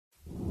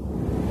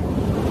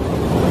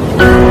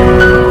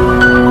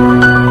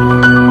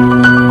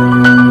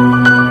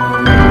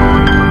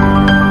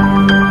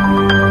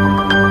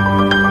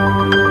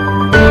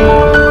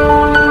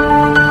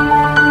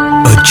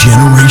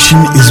nation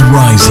is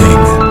rising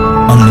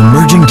on an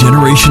emerging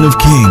generation of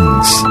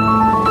kings.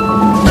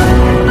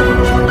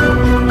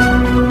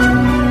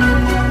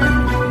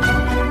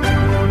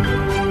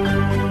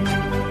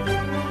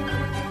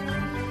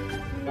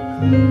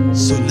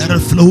 So let it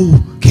flow.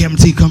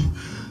 KMT, come.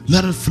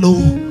 Let it flow.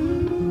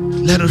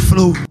 Let it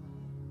flow.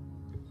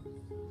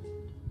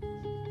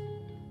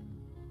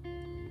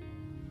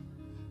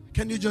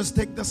 Can you just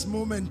take this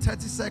moment,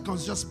 30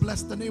 seconds, just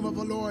bless the name of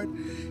the Lord?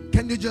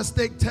 Can you just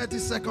take 30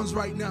 seconds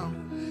right now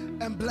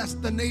and bless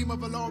the name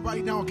of the Lord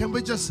right now? Can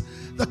we just,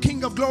 the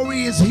King of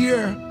Glory is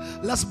here.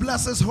 Let's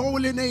bless his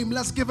holy name.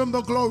 Let's give him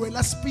the glory.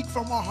 Let's speak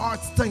from our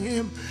hearts to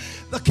him.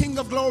 The King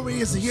of Glory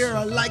is here.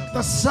 Like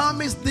the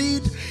psalmist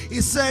did,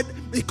 he said,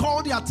 he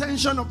called the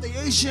attention of the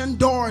ancient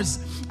doors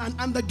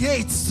and the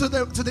gates to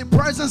the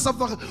presence of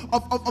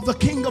the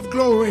King of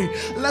Glory.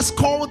 Let's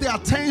call the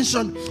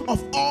attention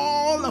of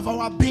all of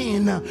our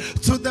being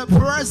to the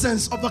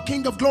presence of the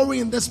King of Glory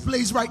in this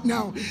place right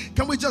now.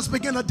 Can we just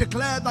begin to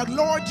declare that,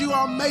 Lord, you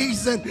are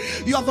amazing.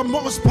 You are the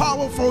most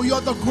powerful. You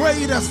are the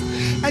greatest.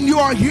 And you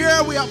are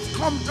here. We have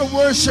come to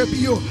worship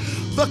you.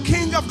 The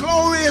King of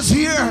Glory is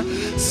here.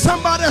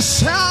 Somebody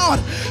shout,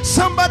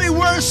 somebody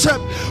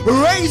worship,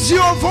 raise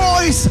your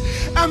voice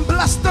and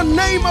bless the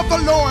name of the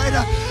Lord,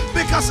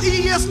 because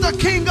he is the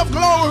King of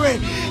Glory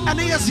and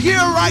he is here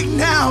right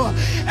now,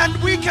 and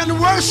we can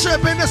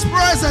worship in his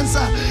presence.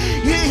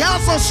 He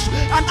has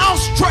an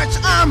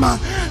outstretched arm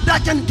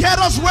that can get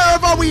us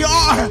wherever we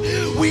are.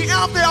 We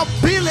have the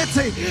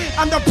ability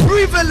and the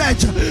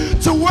privilege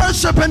to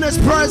worship in his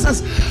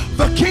presence.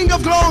 The King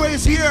of Glory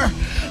is here.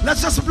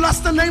 Let's just bless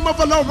the name of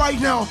the Lord right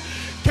now.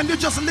 Can you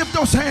just lift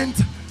those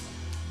hands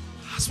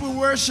as we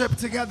worship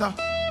together?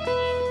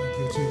 Thank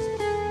you, Jesus.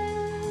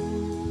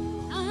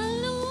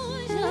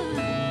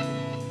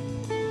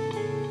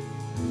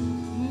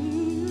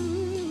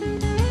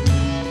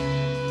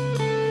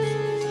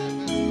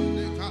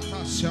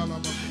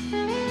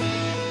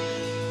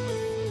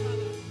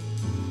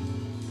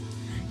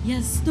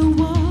 Yes, the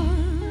world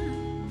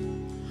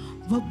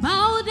will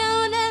bow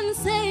down and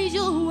say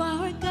you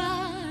are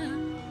God.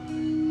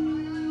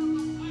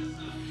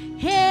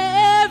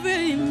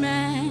 Every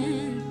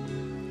man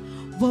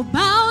will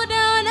bow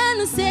down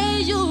and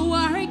say you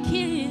are a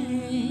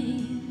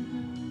king.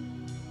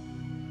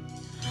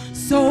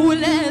 So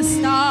let's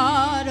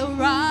start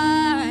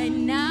right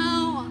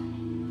now.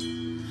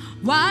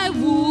 Why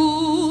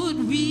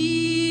would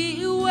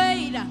we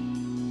wait?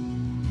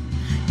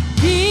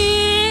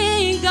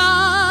 King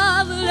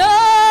of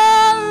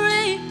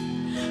glory,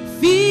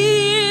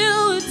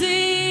 fill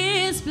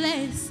this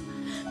place.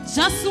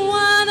 Just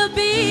wanna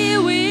be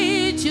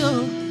with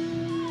you.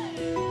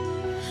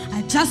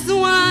 I just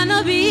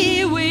wanna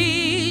be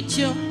with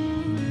you.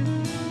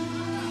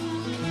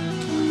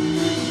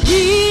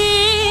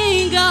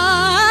 King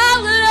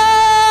of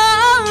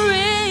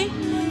glory,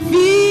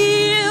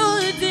 fill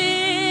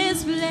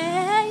this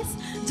place.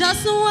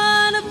 Just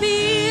wanna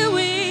be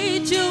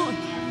with you.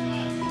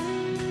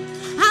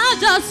 I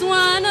just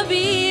wanna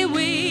be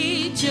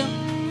with you.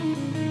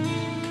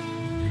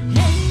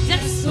 Hey,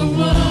 that's the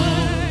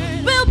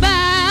word. We'll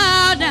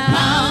bow down.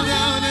 Bow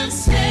down and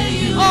say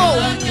you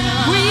are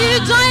God. We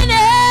join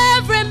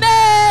every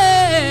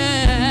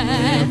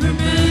man. Every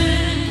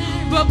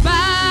man. We'll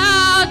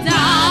bow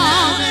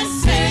down.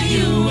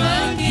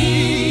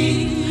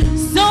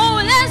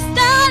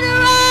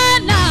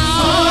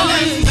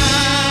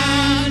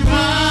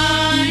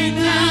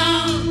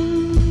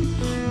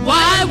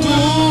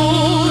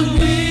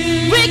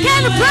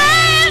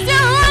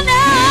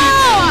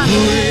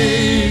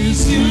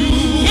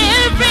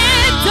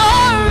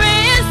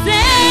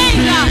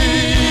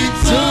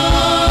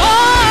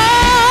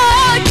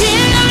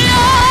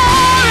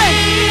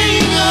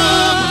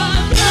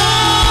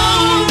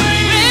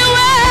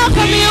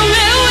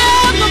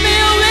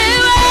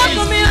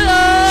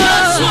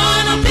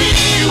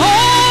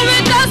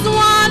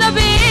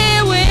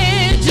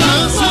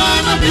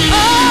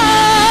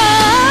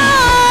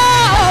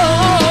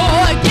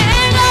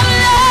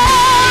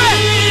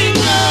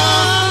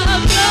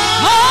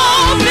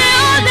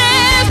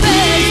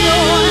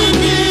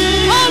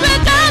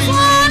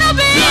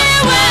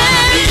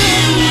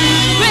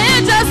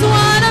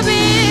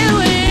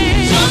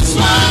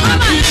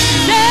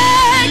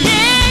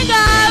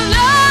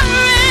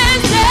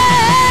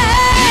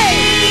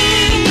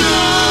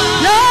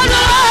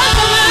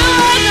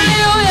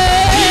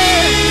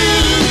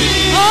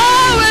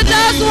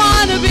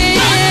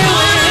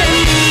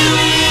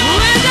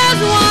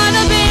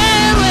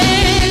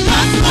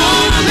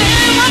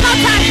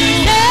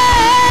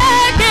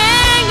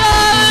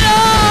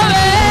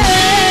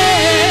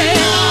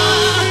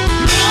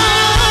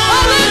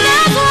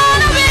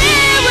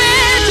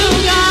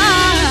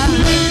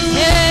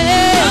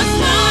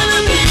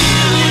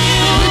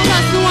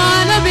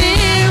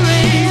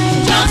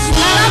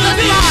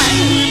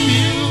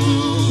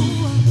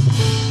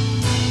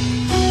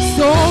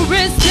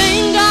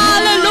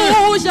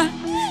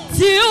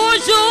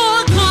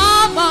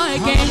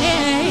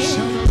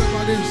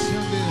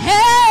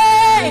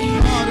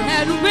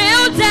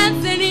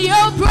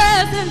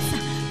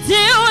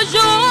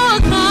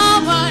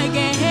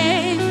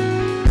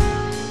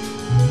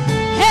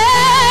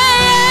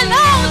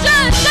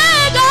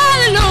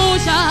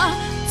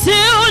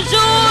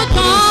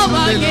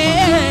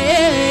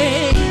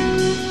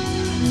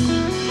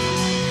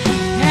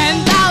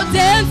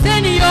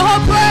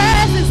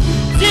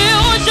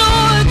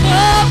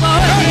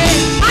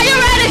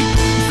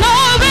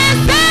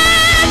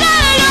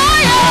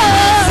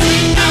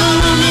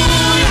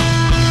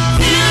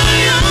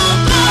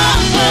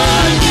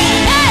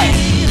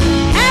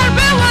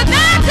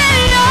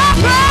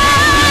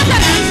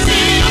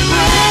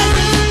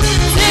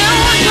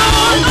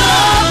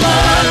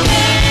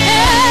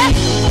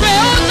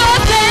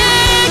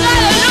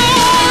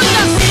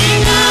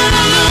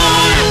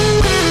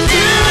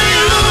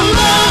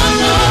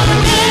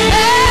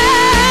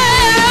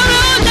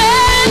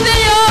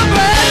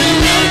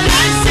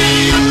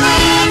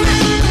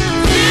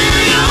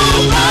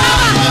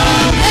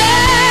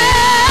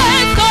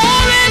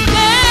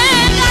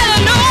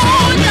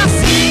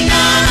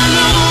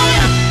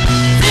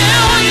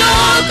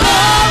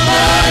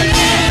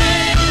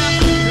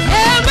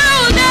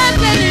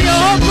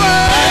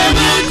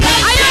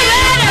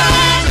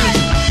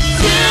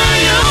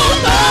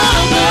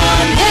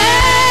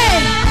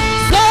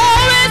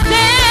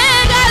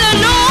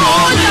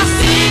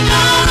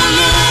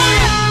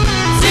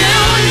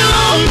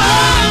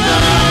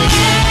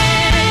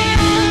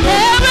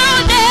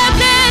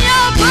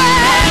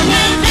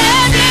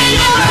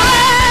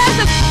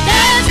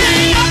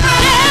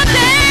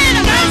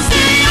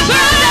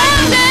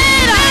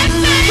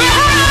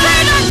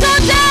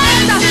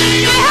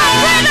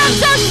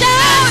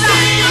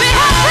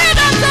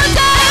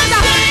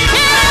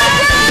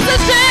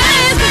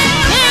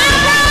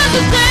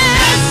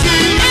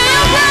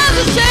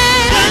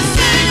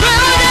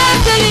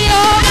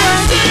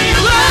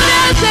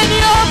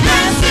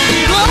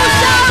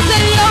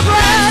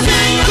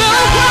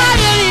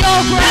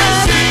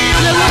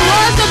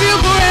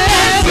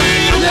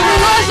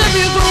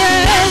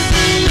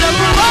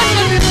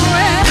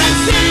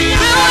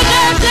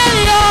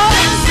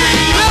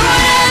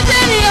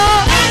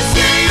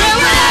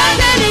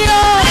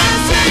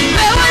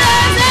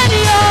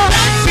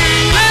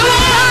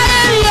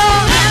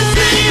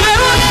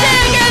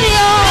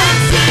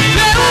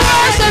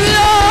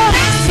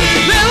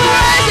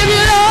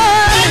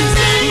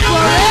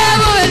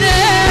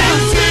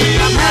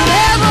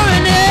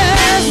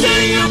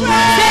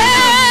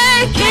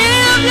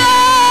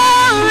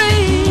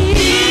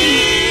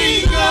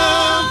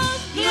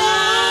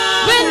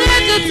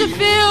 to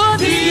feel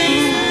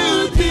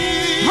this.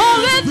 Oh,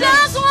 we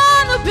just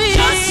want to be.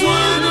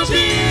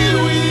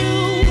 with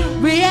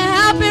you. We are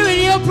happy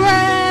with your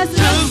presence.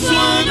 Just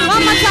want to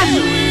be with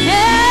you.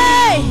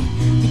 Hey,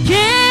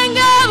 King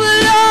of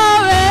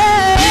glory.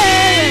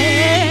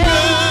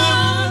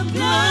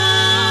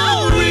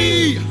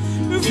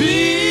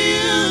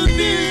 Fill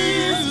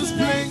this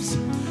place.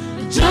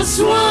 Just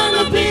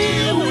wanna be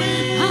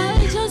with.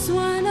 I just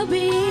wanna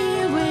be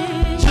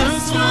with.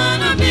 Just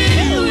wanna be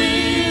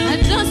with. I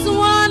just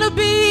wanna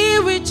be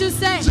with you.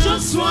 Say.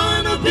 Just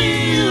wanna be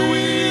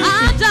with.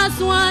 I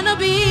just wanna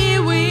be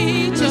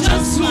with you.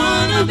 Just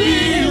wanna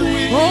be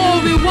with.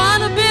 Oh, we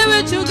wanna be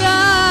with you,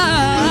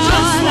 God.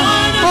 Just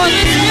wanna Holy be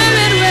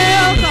Spirit,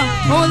 welcome.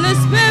 Holy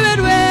Spirit,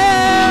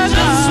 welcome.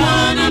 Just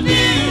wanna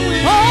be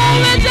with. Oh,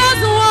 we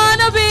just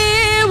wanna be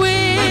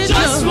with you.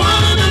 Just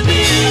wanna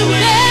be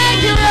with. Thank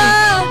you,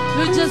 Lord.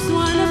 We just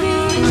wanna be.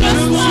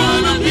 Just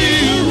wanna be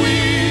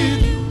with.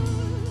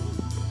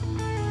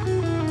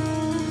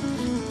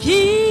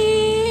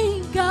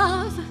 King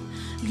of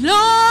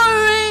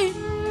glory,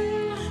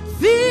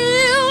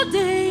 fill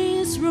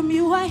this room.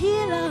 You are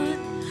here, Lord.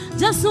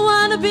 Just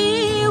wanna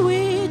be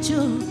with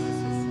you.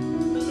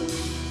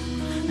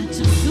 I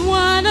just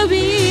wanna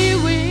be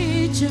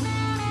with you.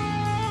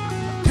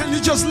 Can you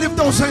just lift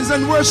those hands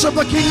and worship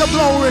the King of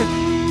Glory?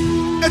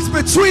 It's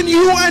between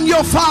you and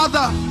your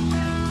Father.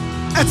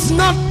 It's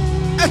not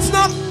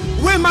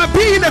we might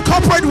be in a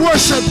corporate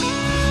worship,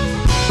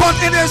 but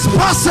it is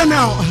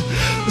personal.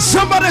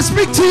 Somebody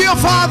speak to your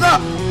Father.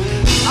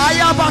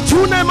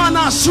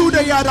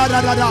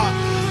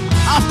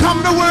 I've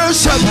come to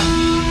worship.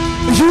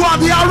 You are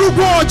the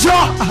Arugojo.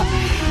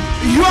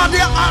 You are the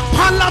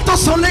Palato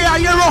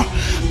Soleayero,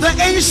 the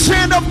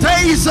Ancient of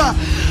Days,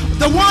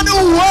 the one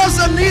who was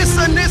and is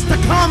to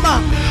come.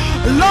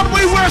 Lord,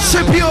 we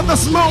worship you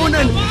this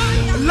morning.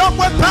 Lord,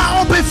 we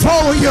bow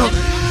before you.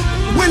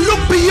 We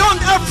look beyond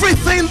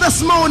everything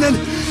this morning.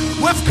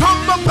 We've come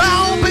to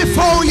bow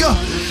before you.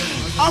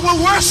 Our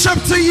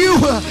worship to you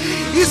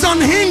is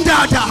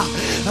unhindered.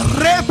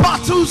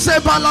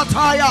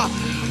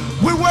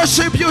 We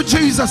worship you,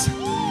 Jesus.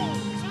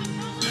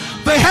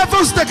 The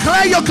heavens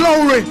declare your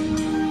glory.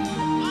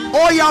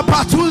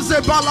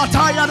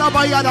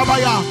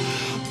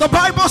 The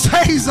Bible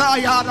says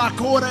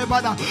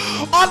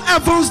all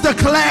heavens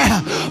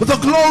declare the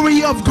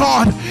glory of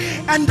God,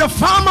 and the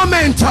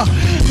firmament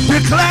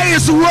declare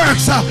his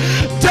works.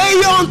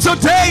 Day unto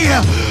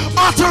day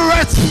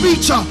uttereth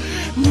speech,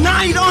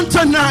 night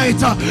unto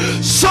night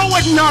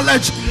showeth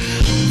knowledge.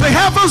 The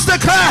heavens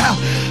declare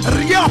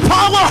your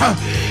power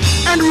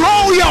and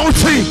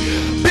royalty,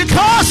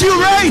 because you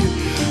reign.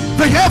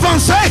 The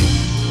heavens say,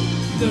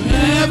 the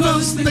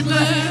heavens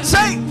declare,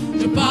 say,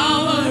 the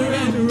power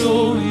and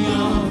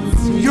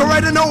royalty. You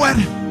already know it.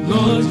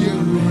 Lord, you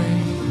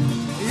reign.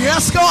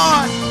 Yes,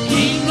 God.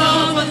 King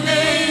of all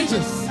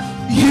ages,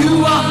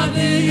 you are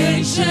the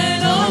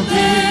ancient of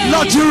days.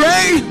 Lord, you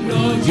reign.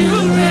 Lord, you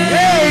reign.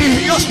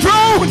 Hey, you're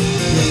strong.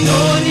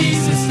 Lord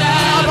is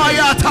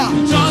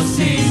established,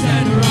 justice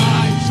and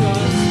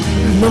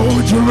righteousness.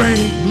 Lord, you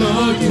reign.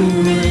 Lord, you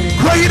reign.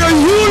 Great are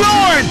you,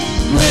 Lord.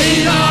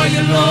 Great are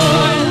you,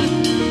 Lord,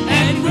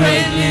 and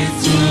greatly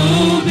to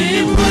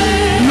be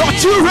praised. Lord,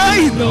 you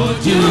reign. Lord,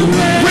 you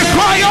reign. We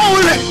cry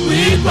holy.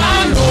 We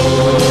cry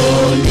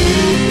holy,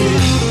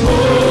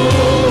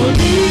 holy.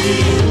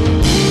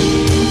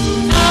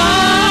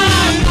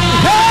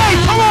 Hey,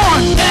 come on.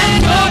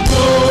 And your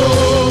glory,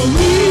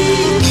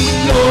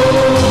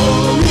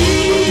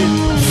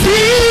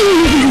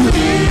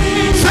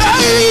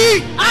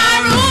 Say,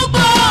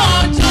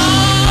 Arubojo.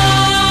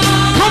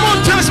 come on,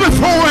 tell us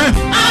before it.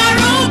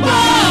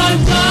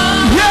 Arubojo.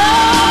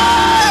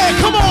 Yeah,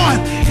 come on.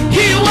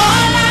 He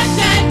won't let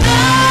you go.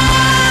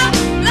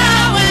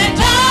 Love it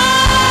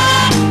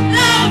all.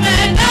 Love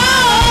it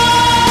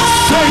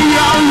all. Say,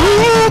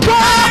 Aruba.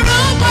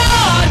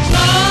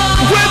 Arubojo.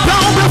 We're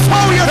down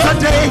before you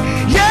today.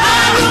 Yeah.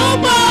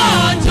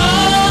 Arubojo.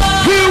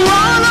 We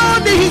wanna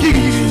need you.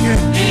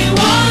 He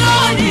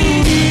won't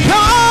need you.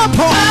 Come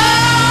on.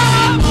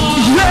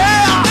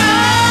 Yeah.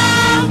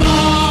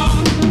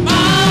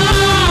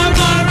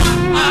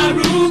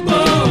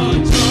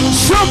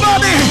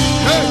 Somebody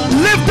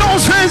lift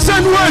those hands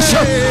and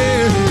worship.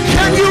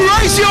 Can you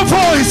raise your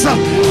voice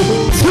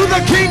to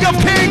the King of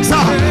Kings?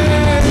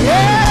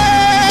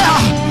 Yeah.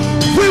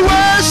 We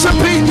worship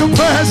in your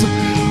presence.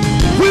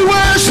 We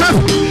worship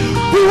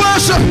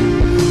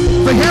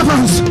the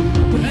heavens,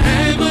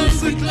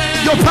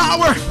 your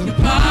power.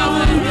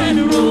 And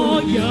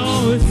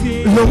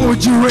royalty. Lord,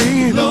 you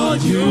reign.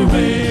 Lord, you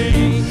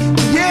reign.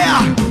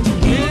 Yeah.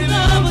 King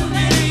of all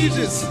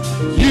ages,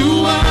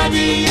 you are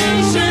the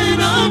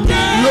ancient of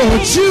days.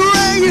 Lord, you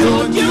reign.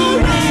 Lord, you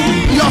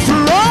reign. Your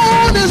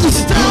throne is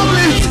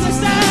established.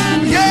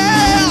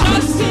 Yeah.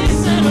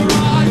 Justice and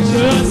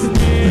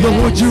righteousness.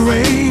 Lord, you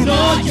reign.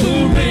 Lord, you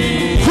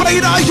reign.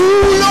 Great are you,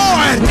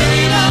 Lord.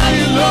 Great are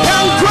you, Lord.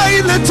 And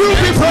greatly to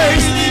be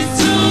praised.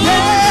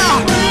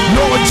 Yeah.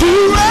 Lord, you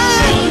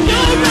reign. Lord,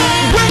 you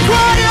reign. We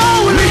cry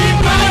holy.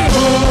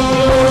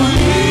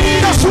 Holy,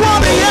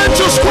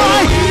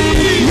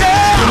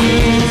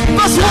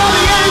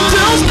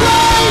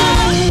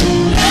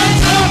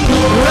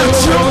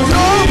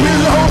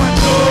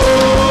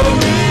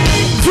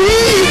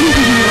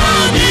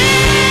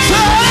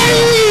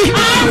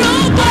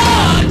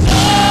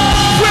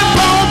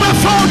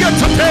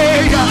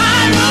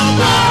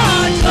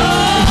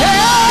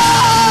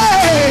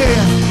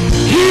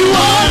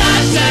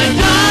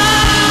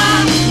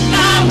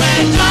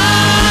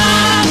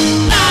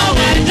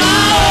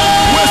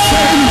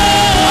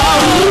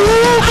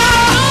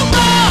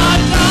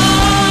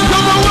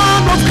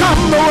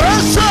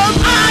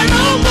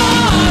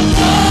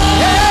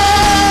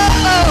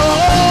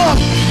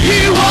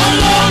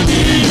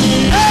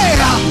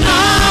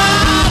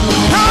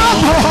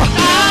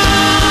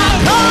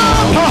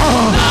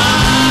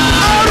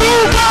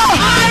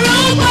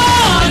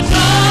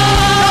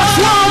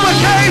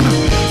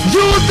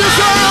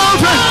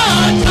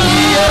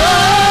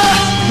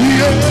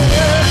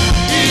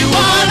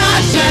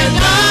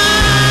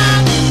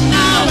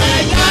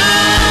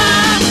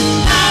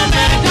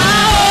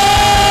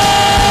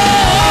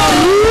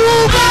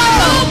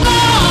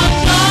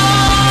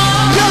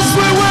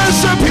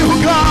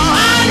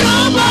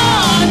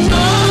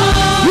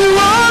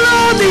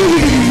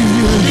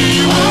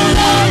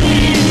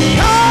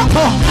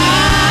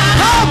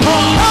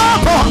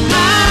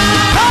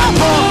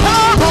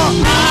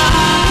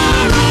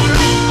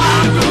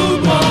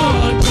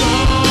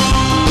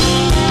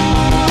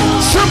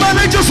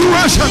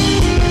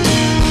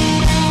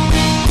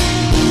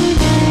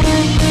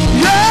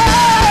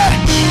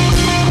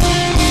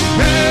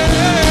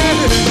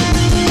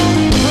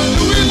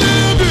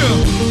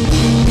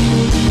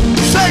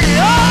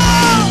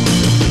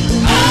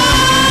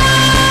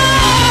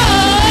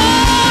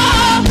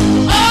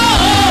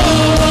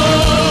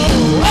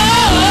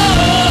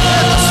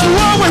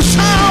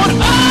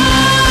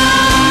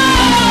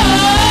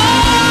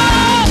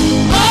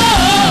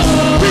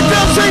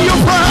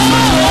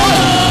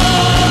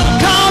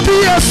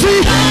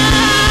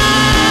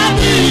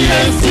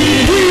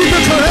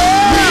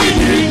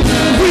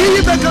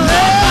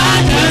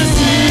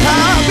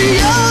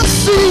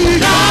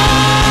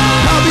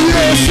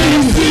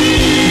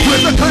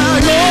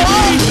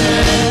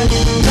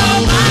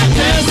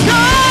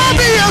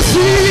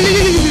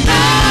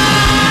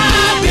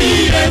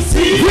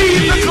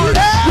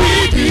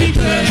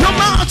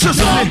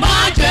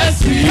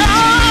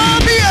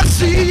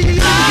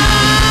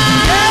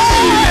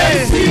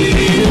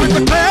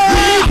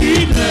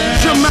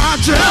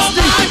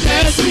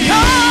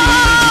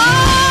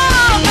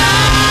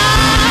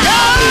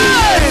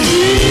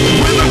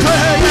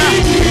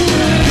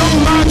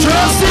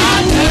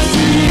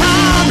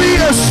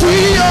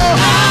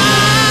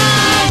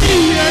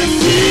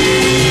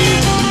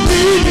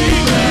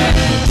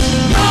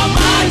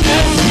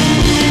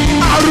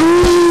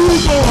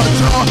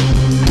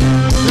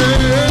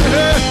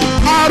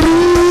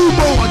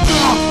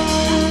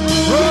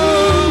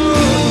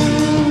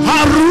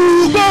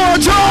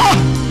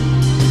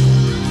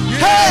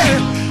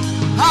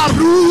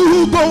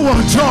 Arugbo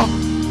Ojo.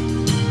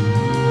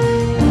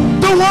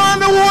 The one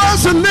that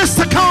was and is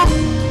to come.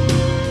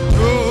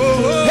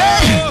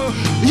 Hey,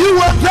 you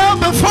were there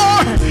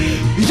before.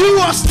 You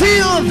are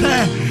still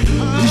there.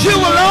 You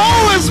will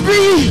always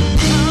be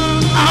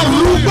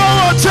Arugbo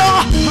Ojo.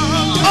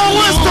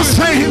 Always the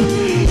same.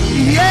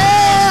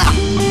 Yeah.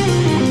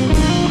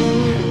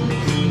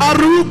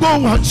 Arugbo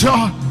Ojo.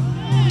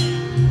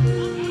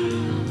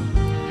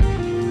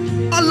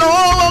 Alo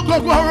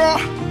gogoro.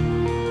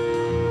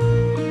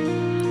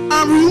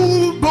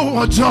 Arugbo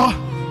Ojo.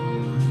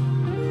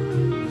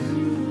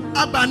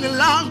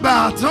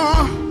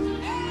 Abanilagbaton.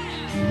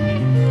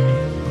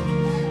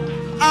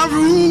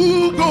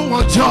 Arugbo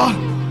Ojo.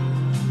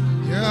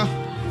 Yeah.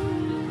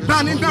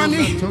 Bani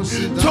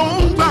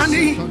Tom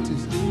Bani.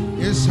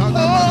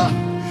 Oh,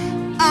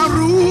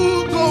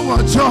 Arugbo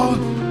Ojo.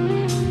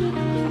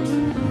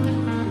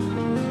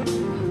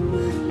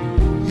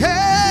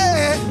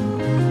 Hey,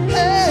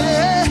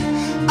 hey,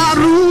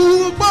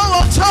 Arugbo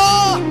Ojo.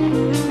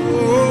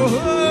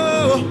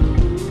 Oh,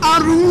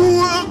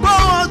 Arugbo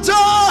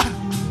Ojo.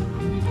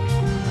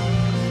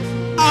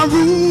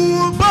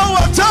 Arugbo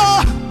Ojo.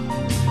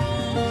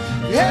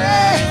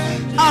 Yeah,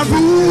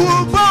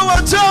 Arugbo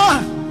Ojo.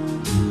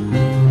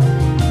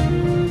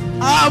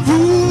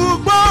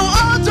 Arugbo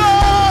Ojo.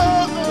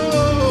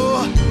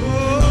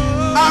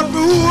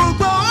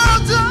 Arugbo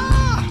Ojo.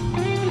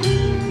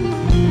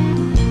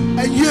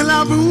 And you'll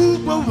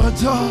Arugbo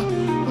Ojo.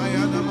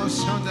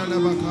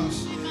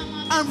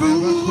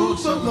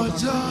 Arugbo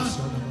Ojo.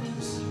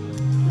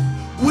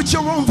 With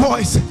your own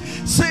voice,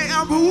 say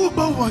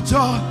Arugbo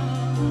Ojo.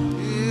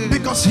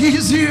 Because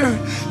he's here.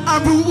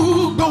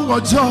 Arugbo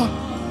Ojo.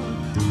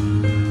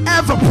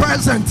 Ever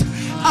present.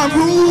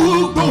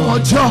 Arugbo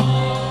Ojo.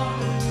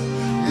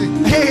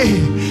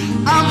 Hey,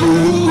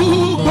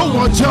 Arugbo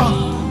Ojo.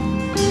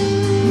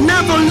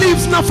 Never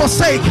leaves, nor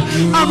forsake.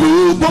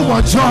 Arugbo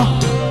Ojo.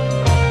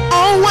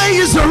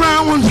 Always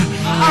around.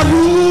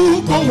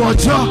 Arugbo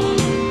Ojo.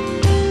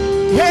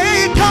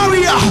 Hey,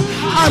 carrier.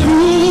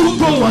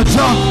 Arugbo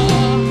Ojo.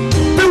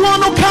 The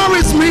one who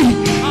carries me.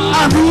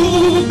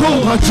 Arugbo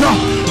Ojo.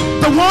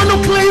 The one who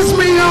cleans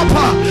me up.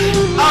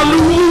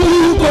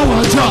 Arugbo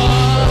Ojo.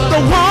 The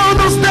one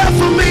who's there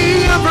for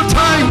me every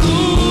time.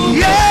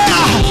 Yeah.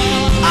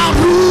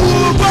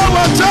 Arugbo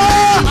Ojo.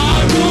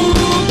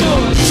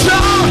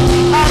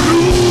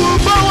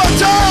 Arugbo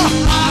Ojo.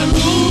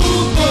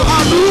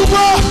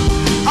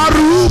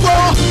 Arugbo.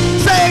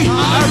 Say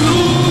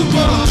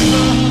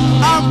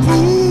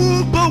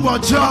Arugbo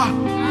Ojo.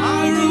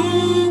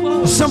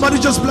 Somebody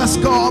just bless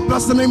God.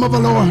 Bless the name of the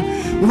Lord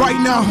right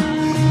now.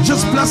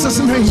 Just bless his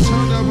name.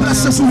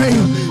 Bless his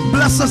name.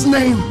 Bless his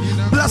name.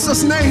 Bless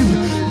his name.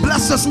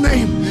 Bless his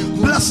name.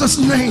 Bless his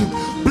name.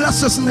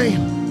 Bless his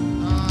name.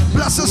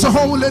 Bless his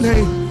holy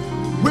name.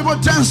 We will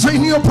dance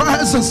in your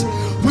presence.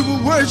 We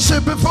will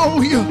worship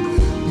before you.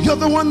 You're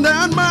the one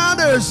that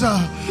matters.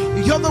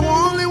 You're the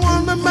only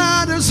one that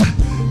matters.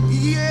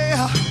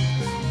 Yeah.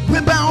 We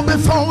bow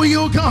before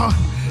you, God.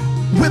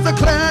 We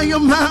declare your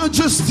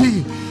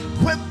majesty.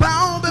 We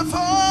bow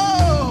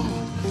before.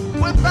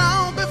 We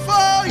bow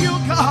before you,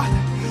 God.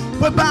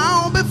 We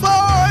bow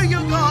before you,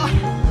 God.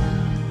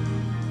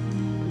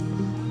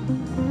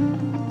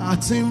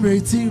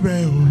 Atimreti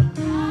reo.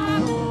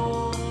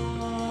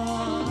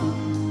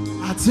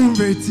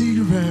 Atimreti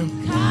reo.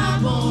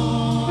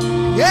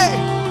 Yeah.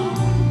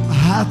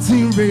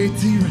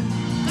 Atimreti reo.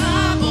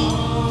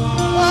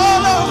 Oh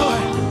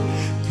Lord.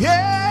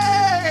 Yeah.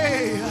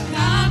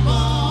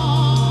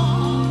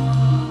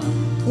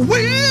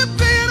 We've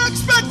been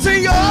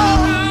expecting you.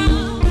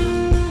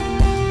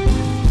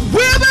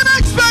 We've been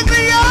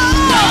expecting you.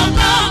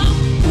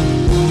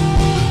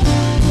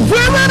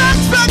 We've been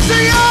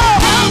expecting you.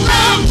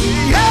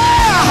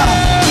 Yeah.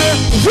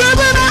 We've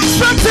been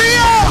expecting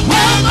you.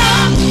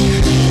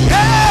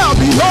 Yeah.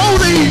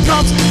 Behold, he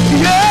comes.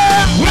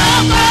 Yeah.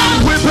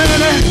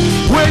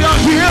 We are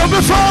here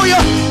before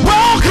you.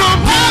 Welcome.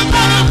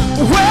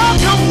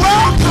 Welcome.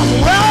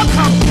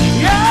 Welcome.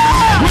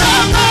 Yeah.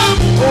 Welcome.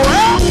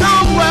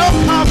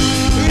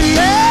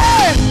 Yeah.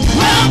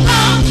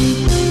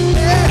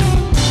 Yeah.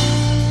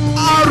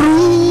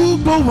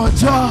 Arugbo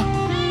Ojo.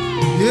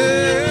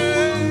 Yeah.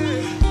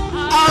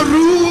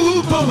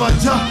 Arugbo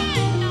Ojo.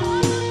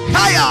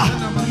 Hiya.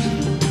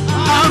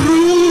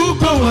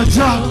 Arugbo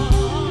Ojo.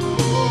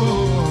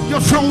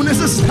 Your throne is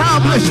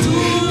established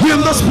in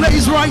this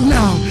place right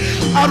now.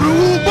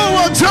 Arugbo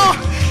Ojo.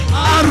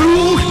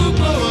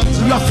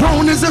 Your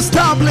throne is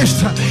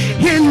established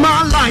in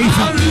my life.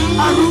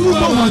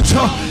 Arugbo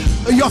Ojo.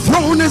 Your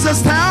throne is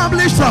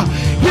established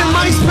in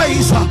my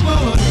space.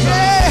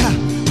 Yeah.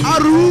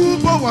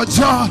 Arugbo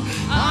Ojo.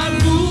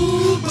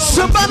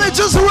 Somebody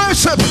just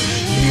worship.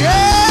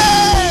 Yeah.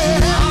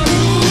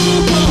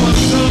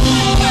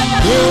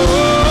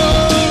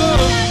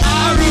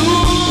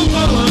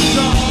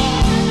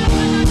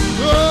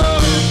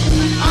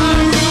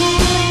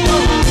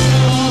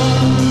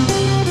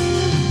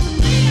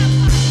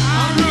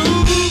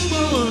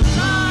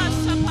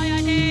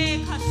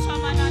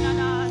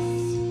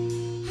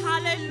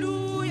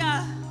 Hallelujah.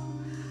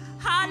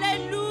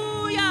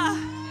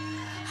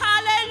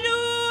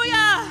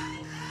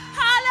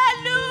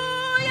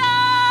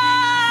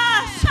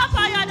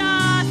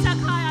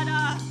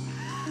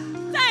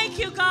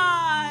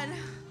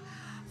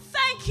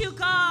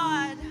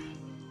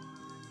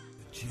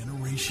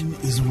 nation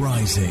is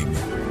rising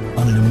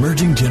on an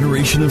emerging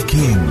generation of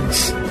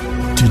kings.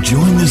 To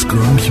join this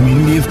growing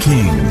community of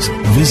kings,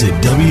 visit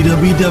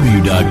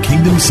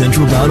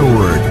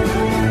www.kingdomcentral.org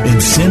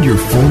and send your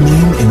full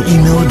name and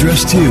email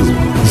address to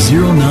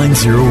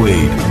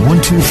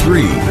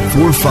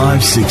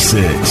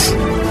 0908-123-4566.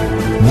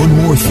 One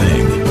more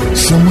thing,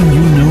 someone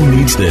you know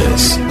needs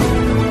this.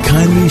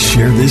 Kindly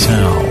share this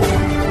how.